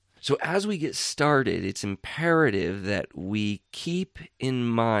So as we get started, it's imperative that we keep in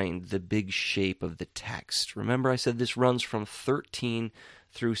mind the big shape of the text. Remember, I said this runs from 13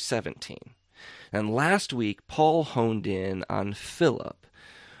 through 17. And last week, Paul honed in on Philip,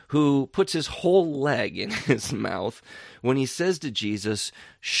 who puts his whole leg in his mouth when he says to Jesus,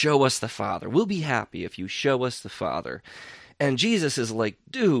 "Show us the Father. We'll be happy if you show us the Father." And Jesus is like,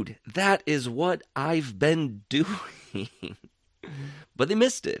 "Dude, that is what I've been doing." But they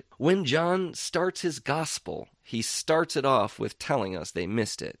missed it. When John starts his gospel, he starts it off with telling us they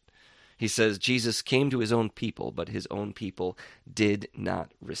missed it. He says Jesus came to his own people, but his own people did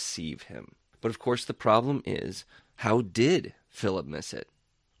not receive him. But of course the problem is, how did Philip miss it?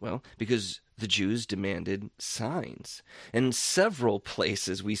 Well, because the Jews demanded signs. In several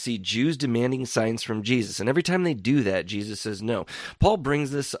places we see Jews demanding signs from Jesus, and every time they do that, Jesus says no. Paul brings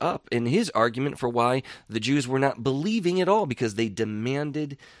this up in his argument for why the Jews were not believing at all, because they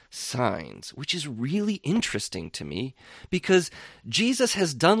demanded signs, which is really interesting to me, because Jesus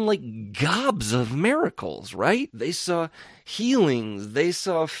has done like gobs of miracles, right? They saw healings, they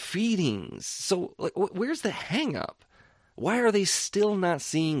saw feedings. So where's the hang-up? Why are they still not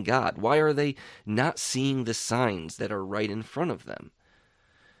seeing God? Why are they not seeing the signs that are right in front of them?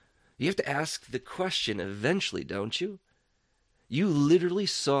 You have to ask the question eventually, don't you? You literally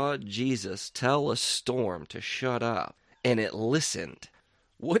saw Jesus tell a storm to shut up, and it listened.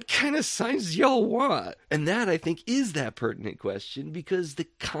 What kind of signs y'all want? And that, I think, is that pertinent question, because the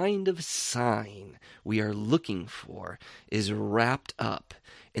kind of sign we are looking for is wrapped up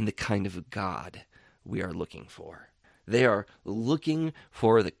in the kind of God we are looking for. They are looking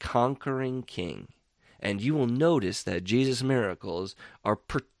for the conquering king. And you will notice that Jesus' miracles are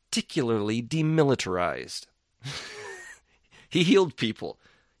particularly demilitarized. He healed people.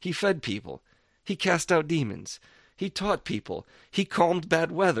 He fed people. He cast out demons. He taught people. He calmed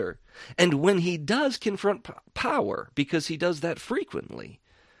bad weather. And when he does confront power, because he does that frequently,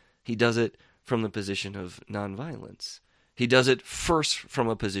 he does it from the position of nonviolence. He does it first from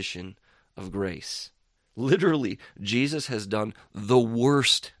a position of grace. Literally, Jesus has done the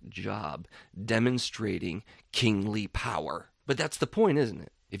worst job demonstrating kingly power. But that's the point, isn't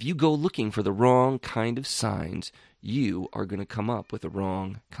it? If you go looking for the wrong kind of signs, you are going to come up with the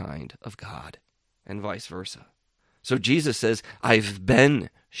wrong kind of God, and vice versa. So Jesus says, "I've been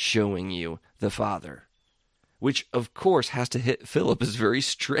showing you the Father," which of course has to hit Philip as very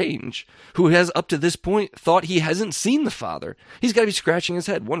strange, who has up to this point thought he hasn't seen the Father. He's got to be scratching his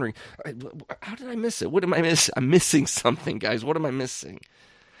head, wondering, how did I miss it? What am I missing? I'm missing something, guys. What am I missing?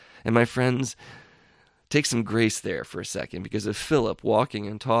 And my friends, take some grace there for a second, because if Philip, walking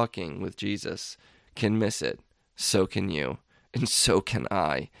and talking with Jesus, can miss it, so can you, and so can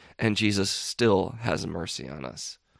I, and Jesus still has mercy on us.